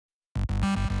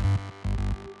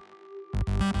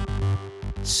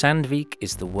Sandvik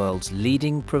is the world's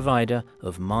leading provider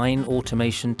of mine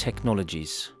automation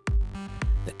technologies.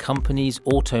 The company's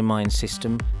AutoMine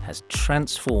system has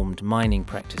transformed mining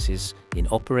practices in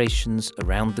operations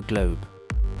around the globe.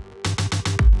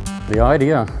 The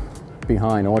idea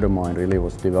behind AutoMine really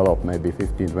was developed maybe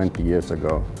 15-20 years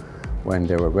ago, when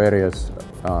there were various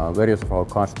of our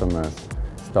customers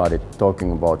started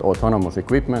talking about autonomous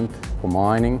equipment for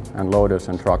mining and loaders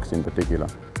and trucks in particular.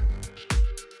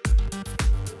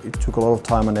 It took a lot of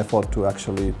time and effort to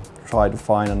actually try to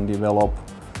find and develop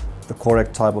the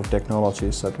correct type of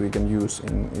technologies that we can use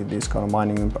in these kind of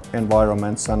mining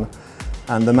environments. And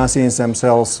the machines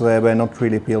themselves were not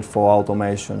really built for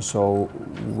automation, so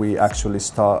we actually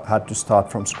had to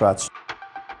start from scratch.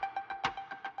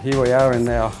 Here we are in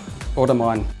our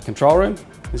AutoMine control room.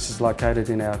 This is located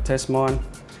in our test mine.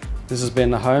 This has been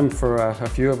the home for a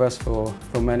few of us for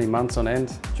many months on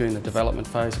end during the development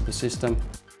phase of the system.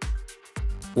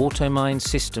 AutoMine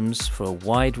systems for a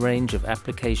wide range of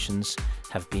applications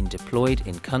have been deployed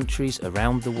in countries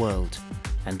around the world,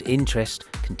 and interest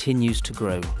continues to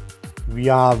grow. We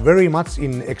are very much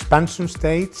in expansion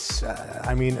stage.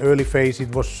 Early phase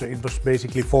it was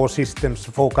basically 4 systems,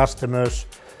 4 customers,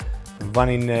 one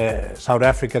in South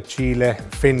Africa, Chile,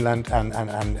 Finland and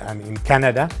in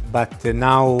Canada. But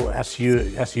now as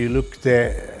you look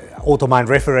the AutoMine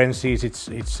references,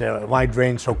 it's a wide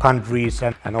range of countries,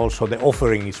 and also the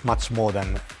offering is much more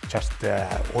than just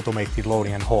automated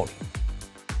loading and hauling.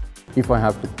 If I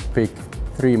have to pick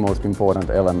 3 most important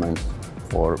elements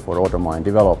for AutoMine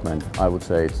development, I would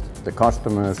say it's the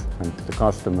customers, and it's the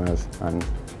customers, and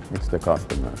it's the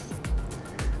customers.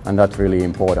 And that's really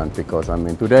important because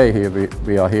today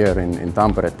we are here in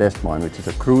Tampere test mine, which is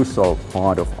a crucial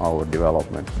part of our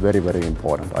development. Very, very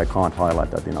important. I can't highlight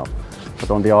that enough. But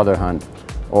on the other hand,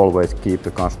 always keep the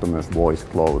customer's voice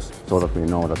close so that we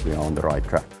know that we are on the right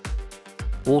track.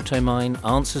 AutoMine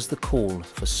answers the call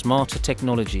for smarter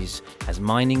technologies as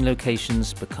mining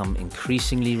locations become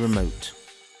increasingly remote.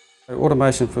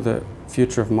 Automation for the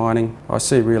future of mining, I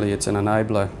see really it's an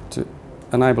enabler to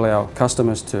enable our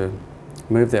customers to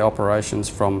move their operations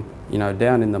from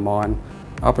down in the mine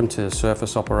up into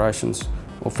surface operations,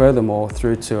 or furthermore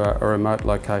through to a remote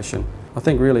location. I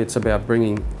think really it's about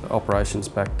bringing operations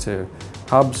back to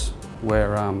hubs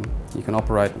where you can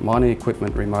operate mining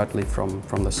equipment remotely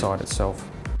from the site itself.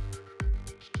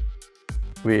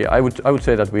 I would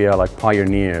say that we are like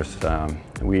pioneers.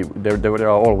 There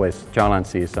are always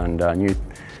challenges and new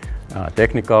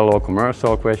technical or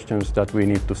commercial questions that we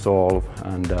need to solve,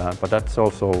 but that's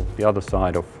also the other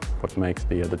side of what makes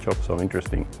the job so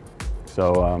interesting.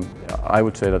 So I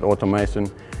would say that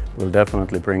automation will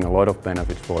definitely bring a lot of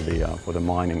benefits for the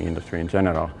mining industry in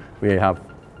general. We have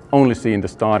only seen the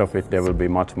start of it. There will be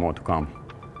much more to come.